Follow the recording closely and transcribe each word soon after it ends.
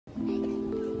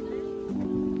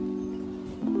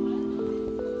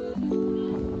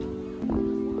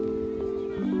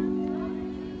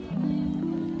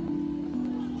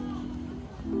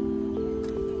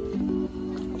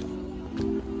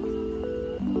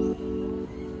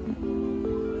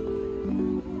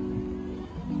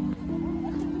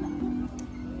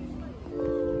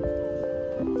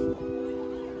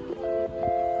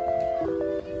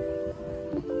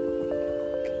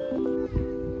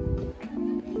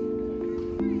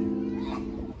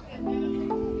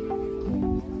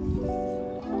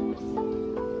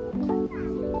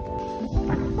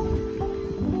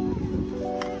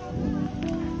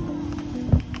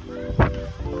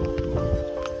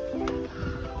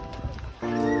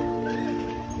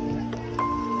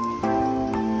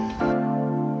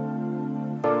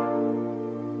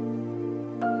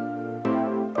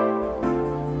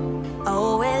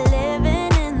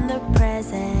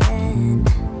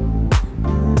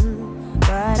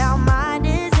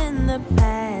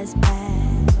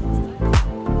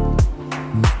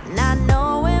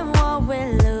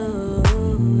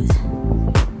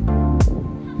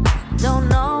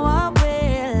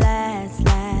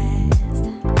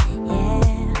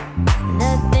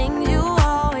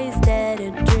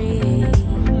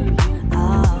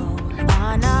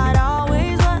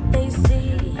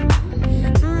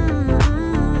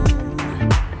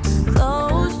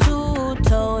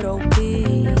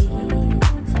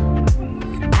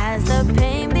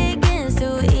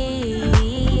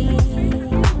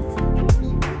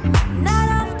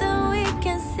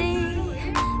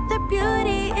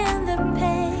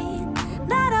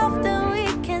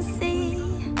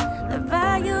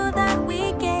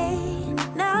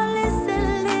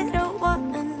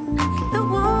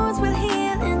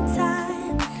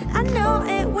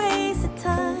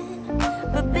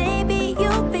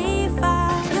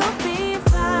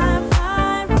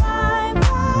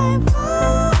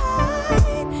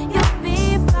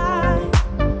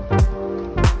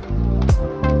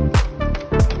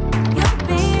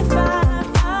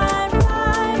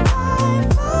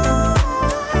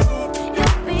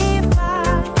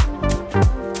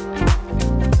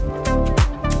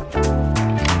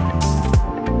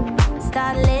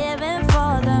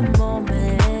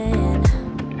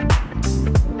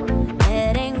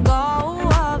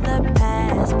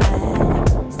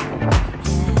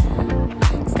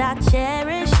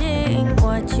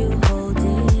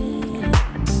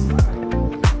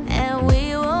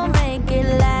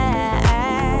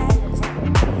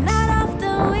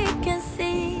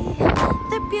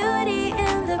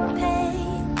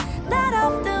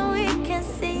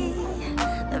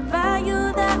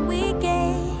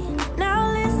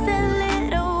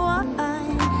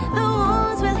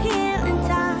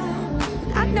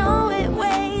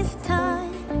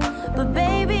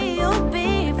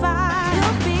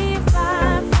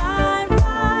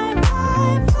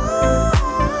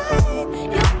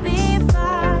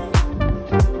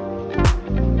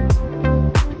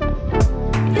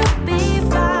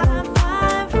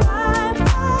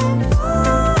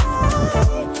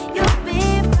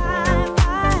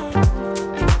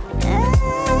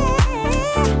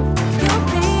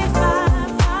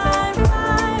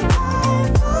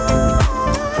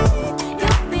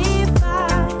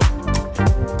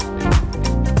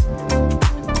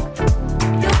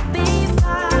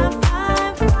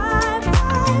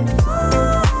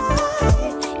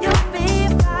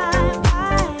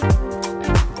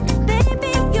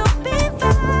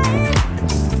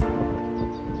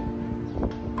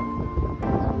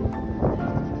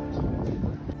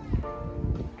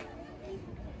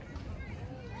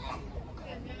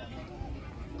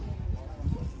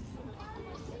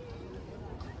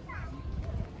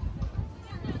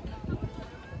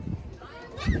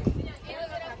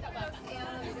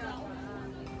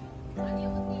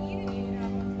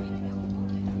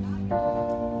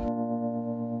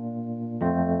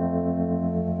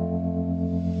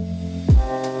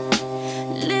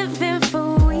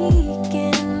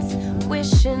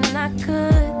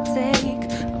could take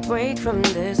a break from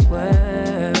this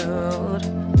world.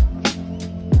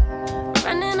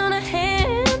 Running on a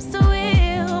hamster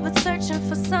wheel, but searching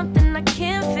for something I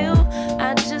can't feel.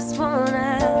 I just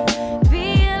wanna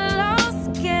be a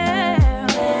lost girl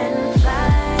and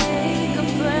fly. Take a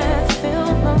breath, feel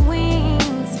my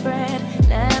wings spread,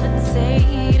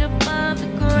 levitate above the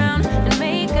ground and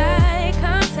make eye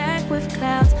contact with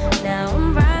clouds. Now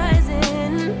I'm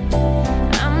rising,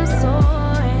 I'm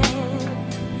soaring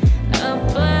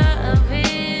above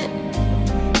it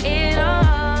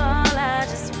all. I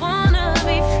just wanna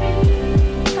be free.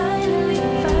 Finally,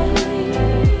 finally,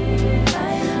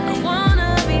 I wanna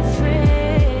be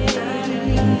free.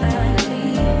 Finally,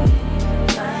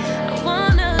 I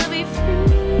wanna be free.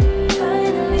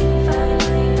 Finally,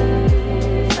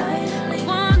 I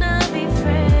wanna be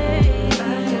free.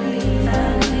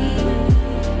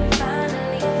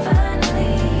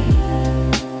 Finally,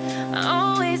 I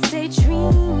always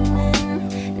daydreaming,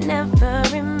 never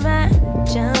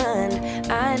imagined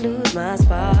I lose my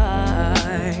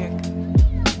spark.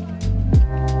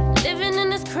 Living in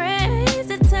this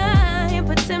crazy time,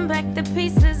 putting back the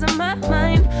pieces of my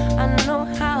mind. I know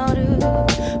how to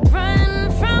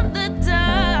run from the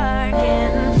dark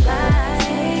and fly.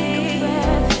 Take a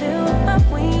breath, feel my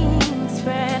wings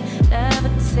spread,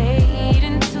 levitate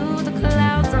into the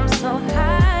clouds. I'm so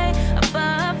high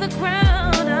above the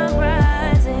ground. I'm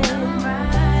rising,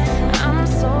 I'm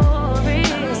soaring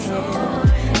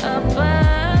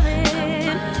above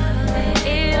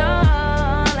it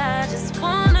all. I just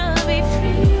wanna be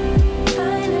free.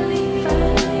 Finally,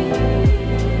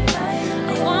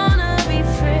 I wanna be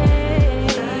free.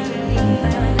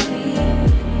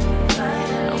 I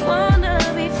wanna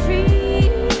be free.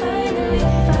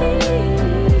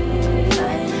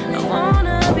 I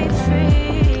wanna be free.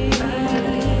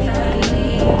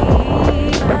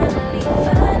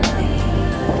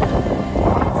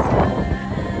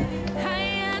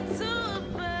 Higher to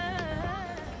above.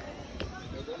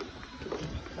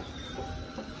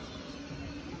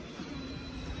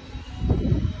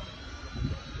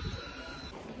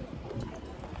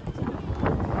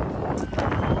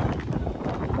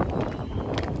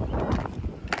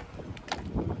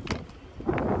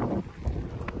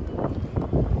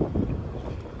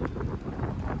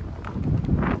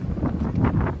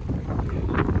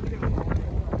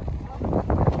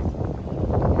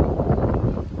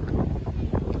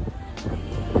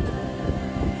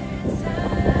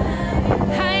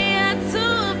 Higher to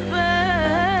above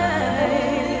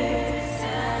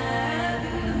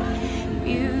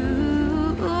you,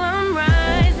 I'm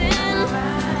rising,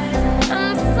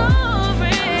 I'm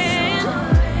soaring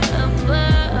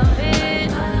above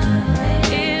it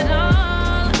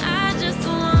all. I just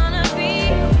wanna be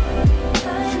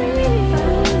free.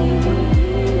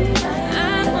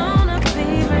 I wanna be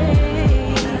free.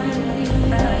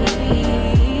 I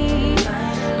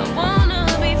wanna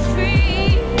be free.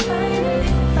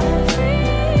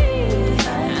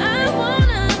 I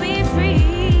wanna be free.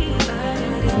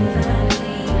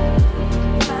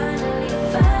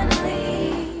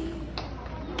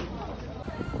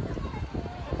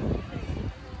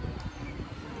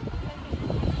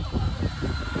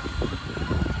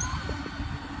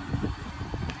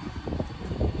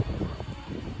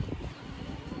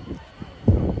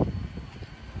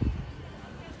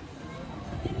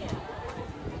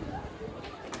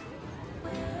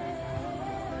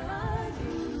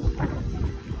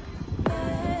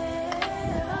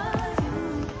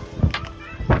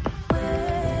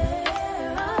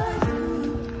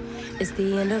 It's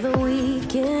the end of the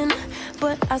weekend,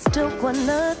 but I still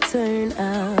wanna turn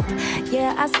up.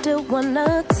 Yeah, I still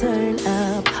wanna turn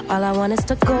up. All I want is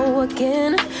to go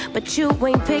again, but you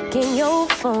ain't picking your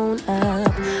phone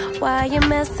up. Why you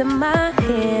messing my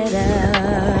head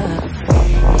up?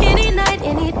 Any night,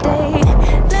 any day,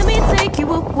 let me take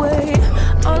you away.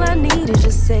 All I need is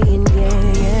just saying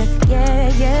yeah, yeah, yeah,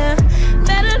 yeah.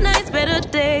 Better nights, better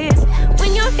days,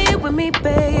 when you're here with me,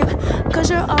 babe. Cause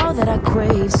you're all that I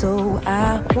crave, so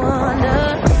I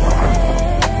wonder,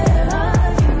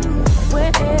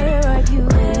 where are you?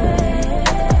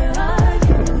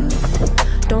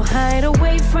 Don't hide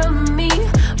away from me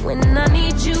when I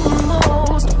need you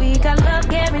most. We got love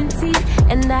guaranteed,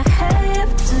 and I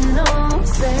have to know,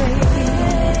 say,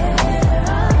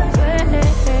 where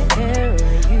are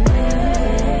you?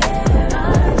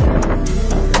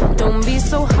 Don't be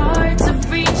so hard to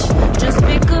reach, just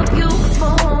pick up your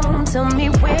phone. Tell me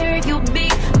where you'll be,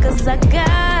 cause I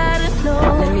gotta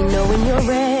know. Let me know when you're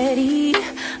ready,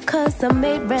 cause I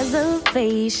made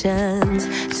reservations.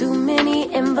 Too many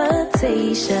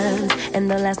invitations, and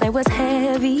the last night was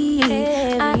heavy.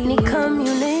 I need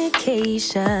communication.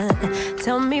 vacation.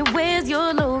 Tell me where's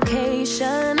your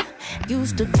location?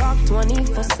 Used to talk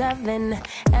 24/7,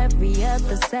 every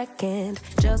other second,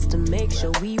 just to make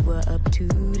sure we were up to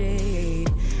date.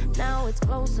 Now it's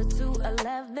closer to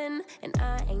 11, and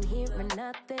I ain't hearing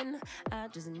nothing. I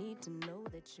just need to know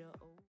that you're